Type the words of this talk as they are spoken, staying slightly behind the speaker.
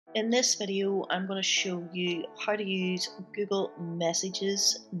In this video, I'm going to show you how to use Google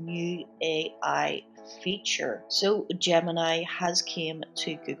Messages' new AI feature. So Gemini has came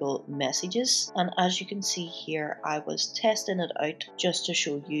to Google Messages, and as you can see here, I was testing it out just to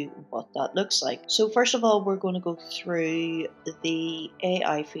show you what that looks like. So first of all, we're going to go through the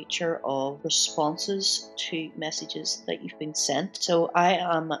AI feature of responses to messages that you've been sent. So I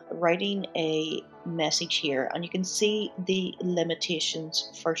am writing a message here, and you can see the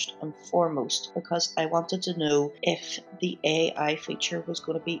limitations first and foremost, because I wanted to know if the AI feature was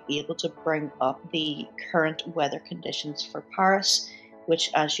going to be able to bring up the current weather conditions for Paris, which,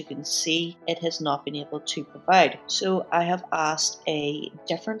 as you can see, it has not been able to provide. So I have asked a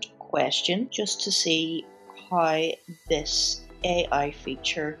different question just to see how this AI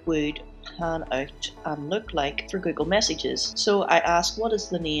feature would pan out and look like for Google Messages. So I asked, what is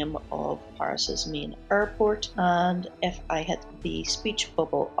the name of Paris's main airport? And if I hit the speech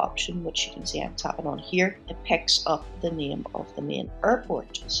bubble option, which you can see I'm tapping on here, it picks up the name of the main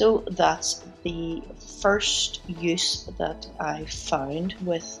airport. So that's the first use that I found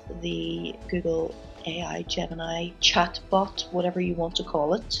with the Google AI Gemini chatbot, whatever you want to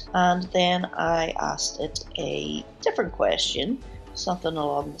call it. And then I asked it a different question, something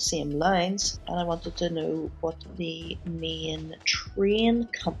along the same lines, and I wanted to know what the main train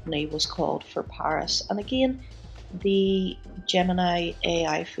company was called for Paris. And again, the Gemini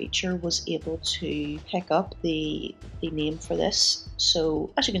AI feature was able to pick up the name for this.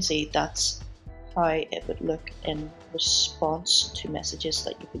 So as you can see, that's how it would look in response to messages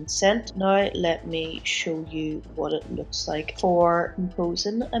that you've been sent. Now let me show you what it looks like for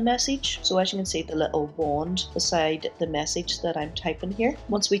composing a message. So as you can see, the little wand beside the message that I'm typing here.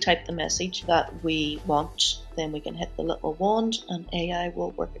 Once we type the message that we want, then we can hit the little wand and AI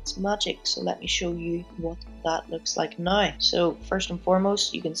will work its magic. So let me show you what that looks like now. So first and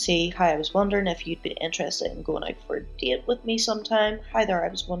foremost, you can see, hi, I was wondering if you'd be interested in going out for a date with me sometime. Hi there, I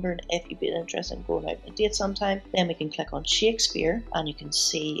was wondering if you'd be interested in going out on a date sometime. Then we can click on Shakespeare and you can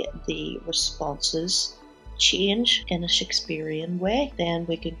see the responses change in a Shakespearean way. Then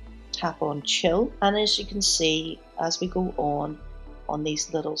we can tap on chill, and as you can see, as we go on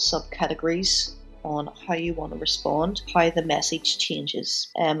these little subcategories on how you want to respond, how the message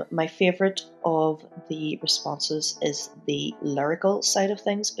changes. My favorite of the responses is the lyrical side of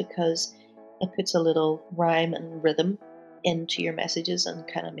things, because it puts a little rhyme and rhythm into your messages and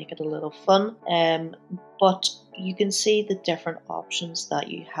kind of make it a little fun. But you can see the different options that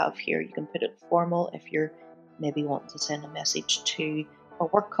you have here. You can put it formal if you're maybe wanting to send a message to a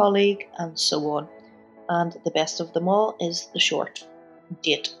work colleague, and so on. And the best of them all is the short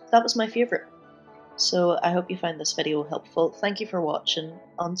date. That was my favorite. So I hope you find this video helpful. Thank you for watching.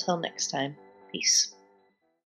 Until next time, peace.